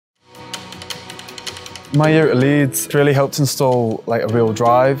My year at Leeds really helped install a real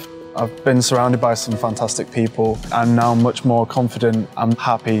drive. I've been surrounded by some fantastic people and now much more confident and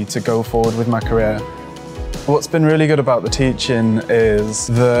happy to go forward with my career. What's been really good about the teaching is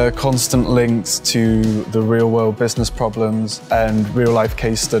the constant links to the real-world business problems and real-life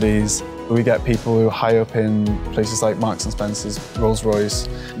case studies. We get people who are high up in places like Marks and Spencer's, Rolls-Royce.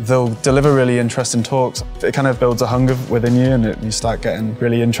 They'll deliver really interesting talks. It kind of builds a hunger within you and you start getting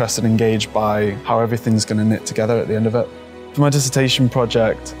really interested and engaged by how everything's going to knit together at the end of it. For my dissertation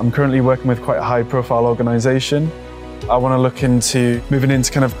project, I'm currently working with quite a high-profile organisation. I want to look into moving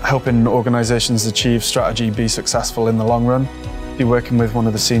into kind of helping organisations achieve strategy, be successful in the long run. Be working with one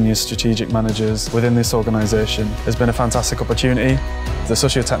of the senior strategic managers within this organisation has been a fantastic opportunity. The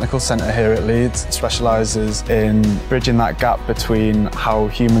Socio-Technical Centre here at Leeds specialises in bridging that gap between how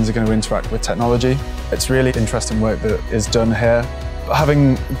humans are going to interact with technology. It's really interesting work that is done here.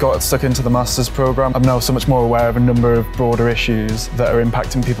 Having got stuck into the Master's programme, I'm now so much more aware of a number of broader issues that are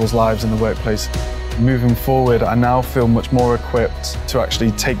impacting people's lives in the workplace. Moving forward, I now feel much more equipped to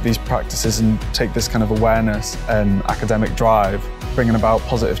actually take these practices and take this kind of awareness and academic drive, bringing about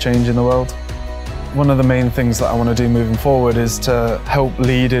positive change in the world. One of the main things that I want to do moving forward is to help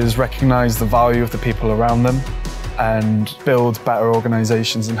leaders recognise the value of the people around them and build better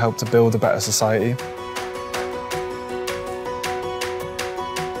organisations and help to build a better society.